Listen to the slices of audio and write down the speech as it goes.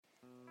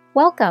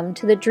Welcome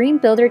to the Dream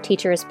Builder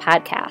Teachers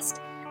podcast.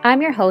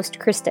 I'm your host,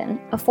 Kristen,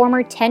 a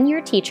former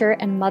 10-year teacher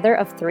and mother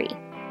of 3.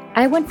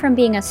 I went from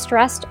being a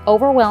stressed,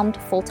 overwhelmed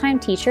full-time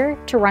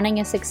teacher to running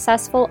a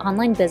successful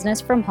online business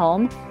from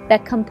home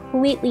that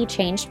completely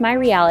changed my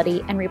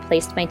reality and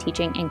replaced my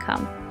teaching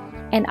income.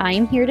 And I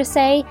am here to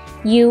say,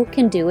 you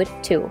can do it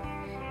too.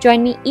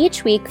 Join me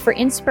each week for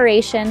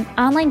inspiration,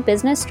 online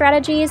business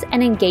strategies,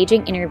 and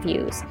engaging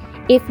interviews.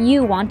 If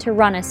you want to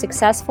run a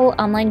successful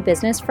online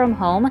business from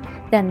home,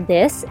 then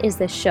this is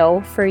the show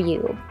for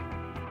you.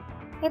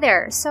 Hey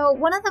there. So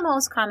one of the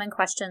most common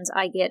questions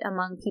I get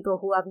among people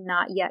who have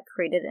not yet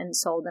created and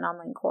sold an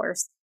online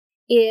course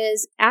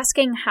is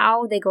asking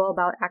how they go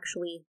about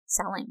actually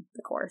selling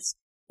the course.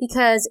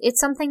 Because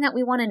it's something that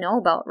we want to know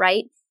about,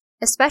 right?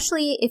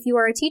 Especially if you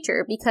are a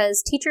teacher,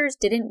 because teachers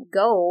didn't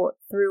go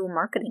through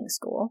marketing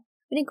school.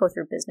 We didn't go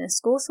through business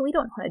school, so we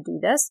don't know how to do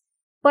this.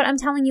 But I'm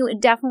telling you,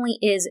 it definitely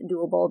is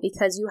doable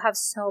because you have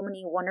so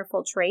many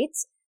wonderful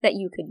traits that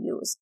you could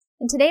use.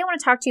 And today I want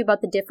to talk to you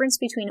about the difference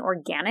between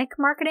organic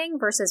marketing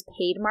versus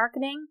paid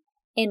marketing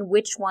and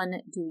which one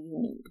do you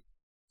need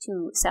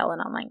to sell an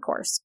online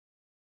course.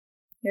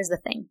 Here's the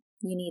thing.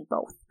 You need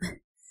both.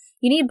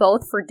 You need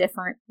both for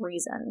different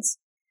reasons.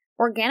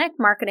 Organic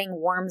marketing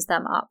warms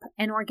them up,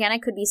 and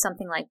organic could be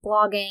something like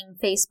blogging,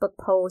 Facebook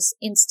posts,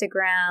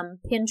 Instagram,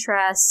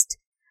 Pinterest,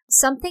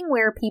 something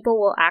where people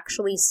will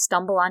actually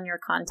stumble on your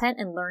content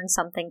and learn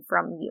something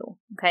from you,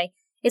 okay?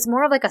 It's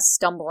more of like a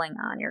stumbling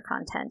on your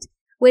content,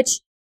 which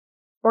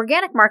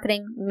organic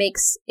marketing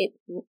makes it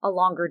a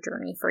longer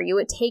journey for you.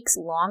 It takes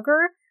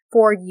longer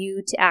for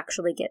you to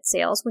actually get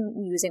sales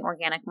when using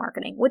organic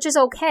marketing, which is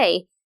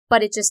okay,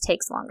 but it just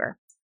takes longer.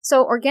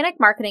 So organic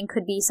marketing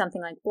could be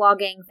something like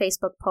blogging,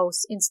 Facebook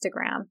posts,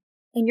 Instagram,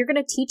 and you're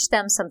going to teach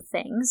them some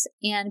things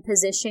and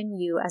position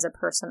you as a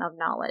person of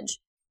knowledge.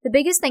 The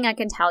biggest thing I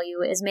can tell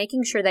you is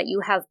making sure that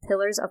you have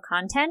pillars of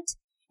content.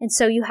 And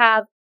so you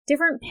have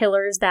different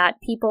pillars that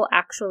people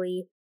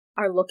actually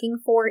are looking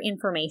for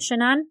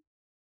information on.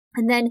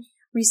 And then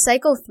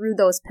recycle through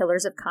those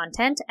pillars of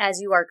content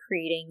as you are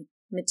creating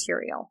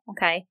material.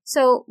 Okay.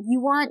 So you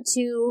want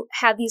to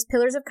have these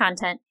pillars of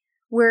content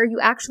where you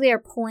actually are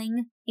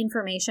pulling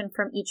information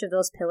from each of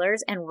those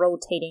pillars and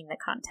rotating the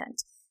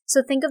content.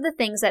 So think of the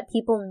things that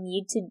people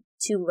need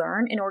to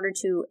learn in order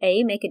to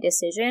A, make a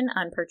decision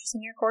on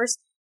purchasing your course,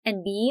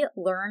 and B,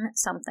 learn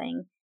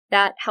something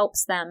that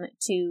helps them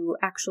to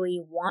actually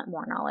want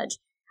more knowledge.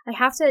 I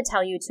have to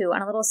tell you too,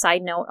 on a little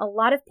side note, a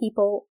lot of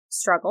people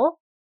struggle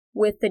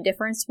with the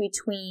difference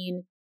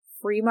between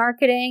free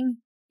marketing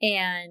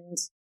and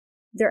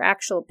their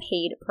actual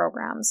paid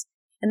programs.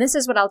 And this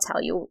is what I'll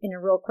tell you in a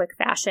real quick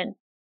fashion.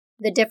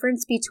 The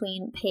difference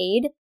between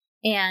paid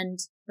and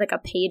like a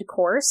paid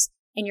course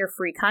and your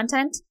free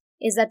content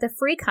is that the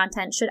free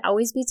content should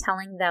always be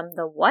telling them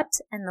the what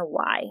and the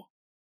why.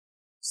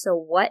 So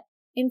what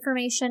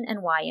information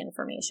and why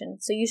information.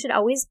 So you should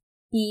always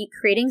be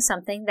creating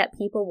something that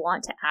people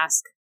want to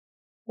ask,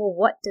 well,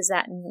 what does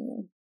that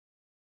mean?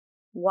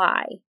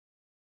 Why?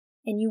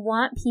 And you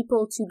want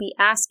people to be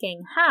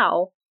asking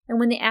how, and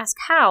when they ask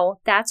how,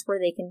 that's where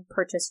they can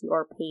purchase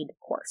your paid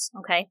course,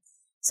 okay?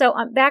 So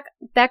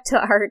back to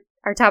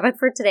our topic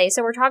for today.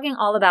 So we're talking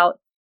all about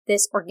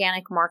this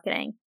organic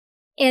marketing.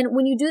 And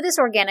when you do this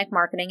organic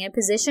marketing, it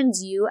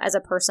positions you as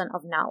a person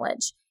of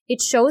knowledge.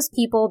 It shows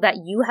people that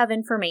you have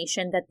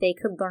information that they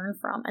could learn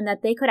from and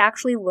that they could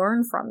actually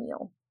learn from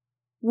you.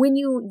 When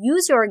you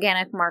use your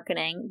organic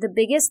marketing, the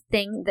biggest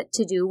thing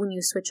to do when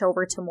you switch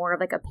over to more of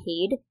like a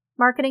paid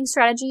marketing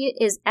strategy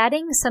is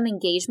adding some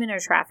engagement or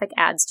traffic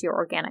ads to your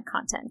organic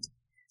content.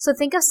 So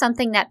think of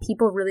something that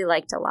people really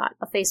liked a lot,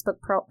 a Facebook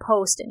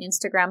post, an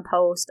Instagram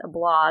post, a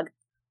blog.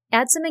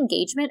 Add some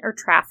engagement or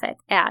traffic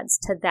ads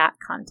to that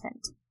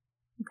content,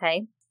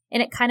 okay?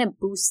 And it kind of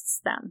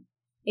boosts them.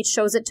 It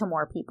shows it to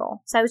more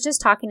people. So I was just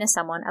talking to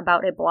someone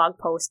about a blog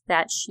post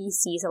that she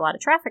sees a lot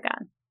of traffic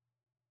on.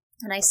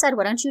 And I said,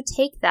 why don't you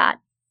take that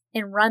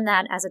and run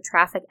that as a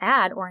traffic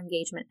ad or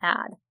engagement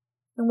ad?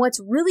 And what's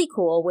really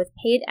cool with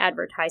paid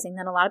advertising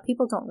that a lot of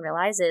people don't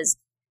realize is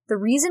the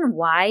reason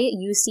why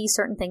you see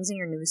certain things in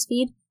your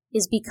newsfeed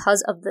is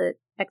because of the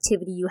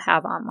activity you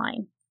have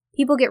online.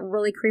 People get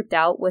really creeped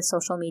out with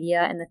social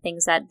media and the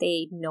things that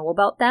they know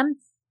about them.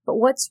 But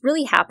what's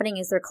really happening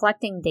is they're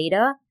collecting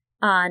data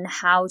on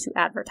how to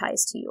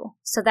advertise to you.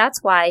 So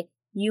that's why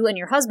you and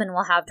your husband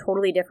will have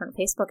totally different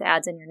Facebook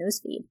ads in your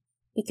newsfeed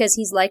because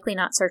he's likely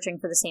not searching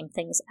for the same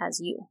things as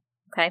you.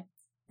 Okay?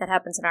 That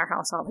happens in our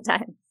house all the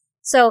time.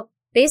 So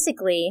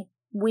basically,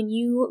 when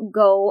you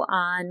go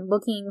on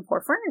looking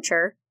for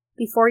furniture,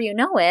 before you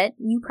know it,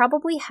 you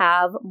probably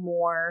have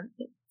more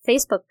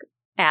Facebook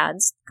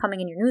ads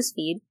coming in your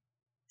newsfeed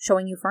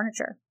showing you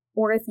furniture.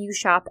 Or if you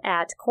shop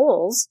at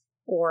Kohl's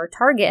or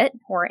Target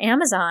or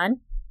Amazon,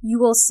 you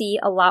will see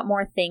a lot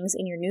more things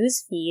in your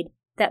newsfeed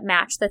that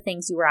match the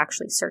things you were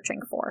actually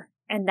searching for.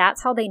 And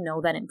that's how they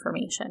know that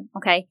information,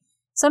 okay?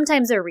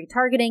 Sometimes they're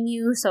retargeting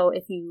you, so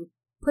if you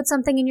put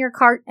something in your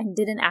cart and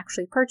didn't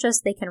actually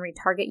purchase, they can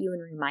retarget you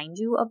and remind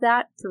you of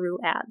that through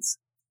ads.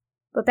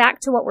 But back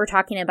to what we're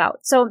talking about.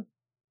 So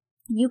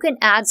you can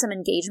add some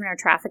engagement or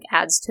traffic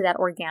ads to that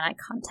organic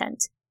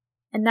content.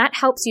 And that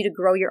helps you to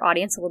grow your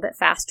audience a little bit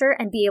faster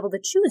and be able to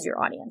choose your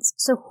audience.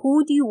 So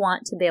who do you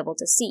want to be able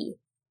to see?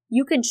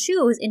 You can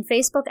choose in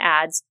Facebook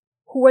ads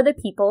who are the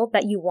people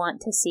that you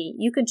want to see.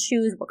 You can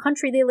choose what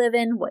country they live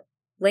in, what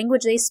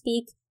language they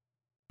speak,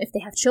 if they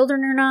have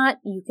children or not.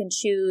 You can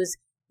choose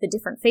the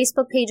different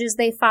Facebook pages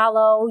they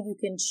follow. You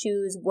can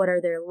choose what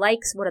are their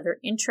likes, what are their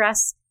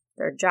interests,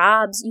 their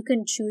jobs. You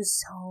can choose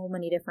so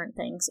many different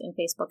things in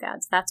Facebook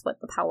ads. That's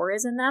what the power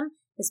is in them,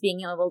 is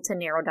being able to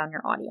narrow down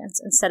your audience.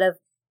 Instead of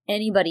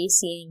anybody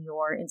seeing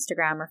your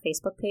Instagram or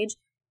Facebook page,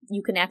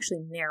 you can actually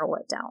narrow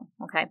it down,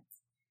 okay?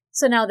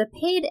 So now the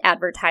paid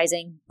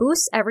advertising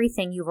boosts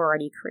everything you've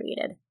already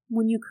created.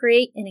 When you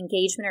create an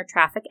engagement or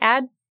traffic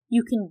ad,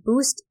 you can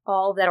boost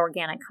all of that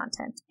organic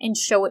content and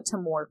show it to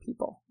more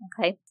people,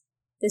 okay?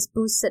 This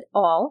boosts it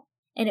all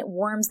and it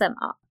warms them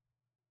up.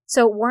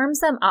 So it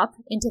warms them up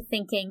into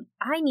thinking,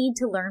 I need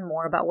to learn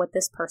more about what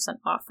this person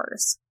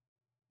offers.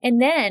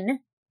 And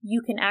then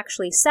you can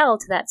actually sell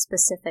to that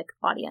specific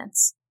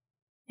audience.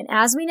 And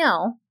as we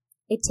know,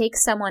 it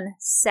takes someone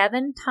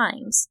 7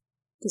 times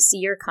to see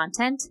your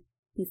content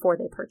before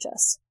they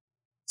purchase.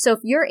 So if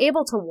you're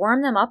able to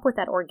warm them up with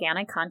that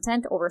organic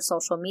content over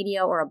social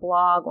media or a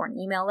blog or an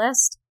email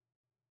list,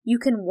 you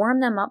can warm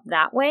them up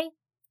that way,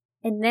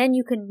 and then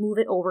you can move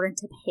it over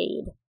into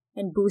paid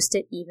and boost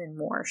it even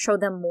more, show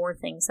them more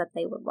things that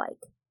they would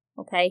like,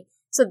 okay?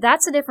 So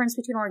that's the difference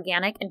between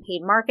organic and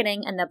paid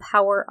marketing and the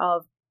power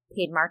of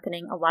paid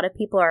marketing. A lot of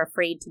people are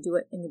afraid to do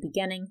it in the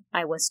beginning.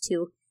 I was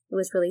too. It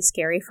was really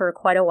scary for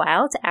quite a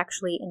while to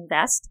actually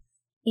invest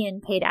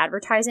in paid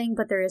advertising,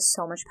 but there is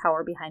so much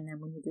power behind them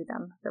when you do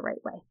them the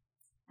right way.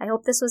 I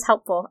hope this was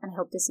helpful, and I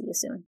hope to see you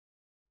soon.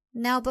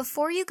 Now,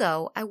 before you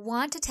go, I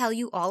want to tell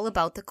you all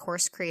about the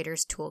Course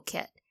Creators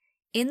Toolkit.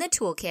 In the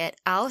toolkit,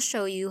 I'll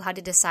show you how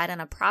to decide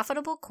on a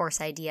profitable course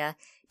idea,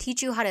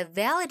 teach you how to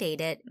validate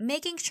it,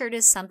 making sure it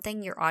is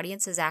something your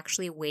audience is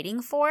actually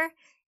waiting for,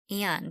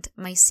 and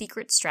my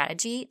secret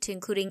strategy to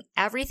including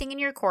everything in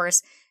your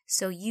course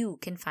so you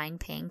can find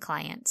paying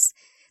clients.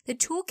 The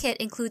toolkit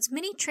includes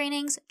mini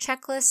trainings,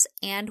 checklists,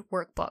 and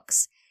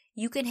workbooks.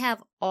 You can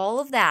have all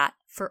of that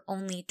for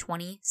only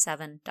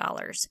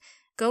 $27.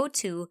 Go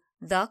to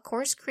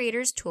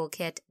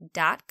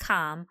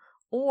thecoursecreatorstoolkit.com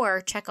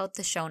or check out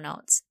the show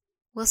notes.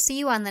 We'll see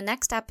you on the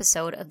next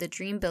episode of the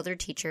Dream Builder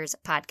Teachers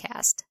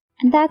podcast.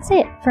 And that's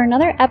it for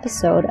another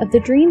episode of the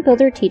Dream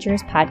Builder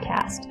Teachers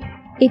podcast.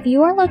 If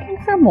you are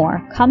looking for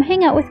more, come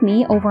hang out with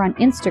me over on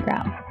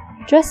Instagram.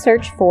 Just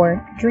search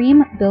for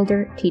Dream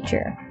Builder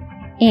Teacher.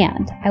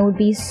 And I would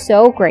be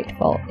so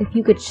grateful if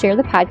you could share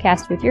the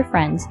podcast with your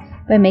friends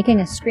by making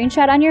a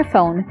screenshot on your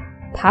phone,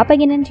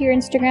 popping it into your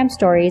Instagram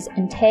stories,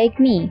 and tag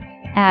me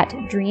at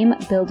Dream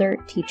Builder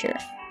Teacher.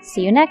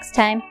 See you next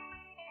time.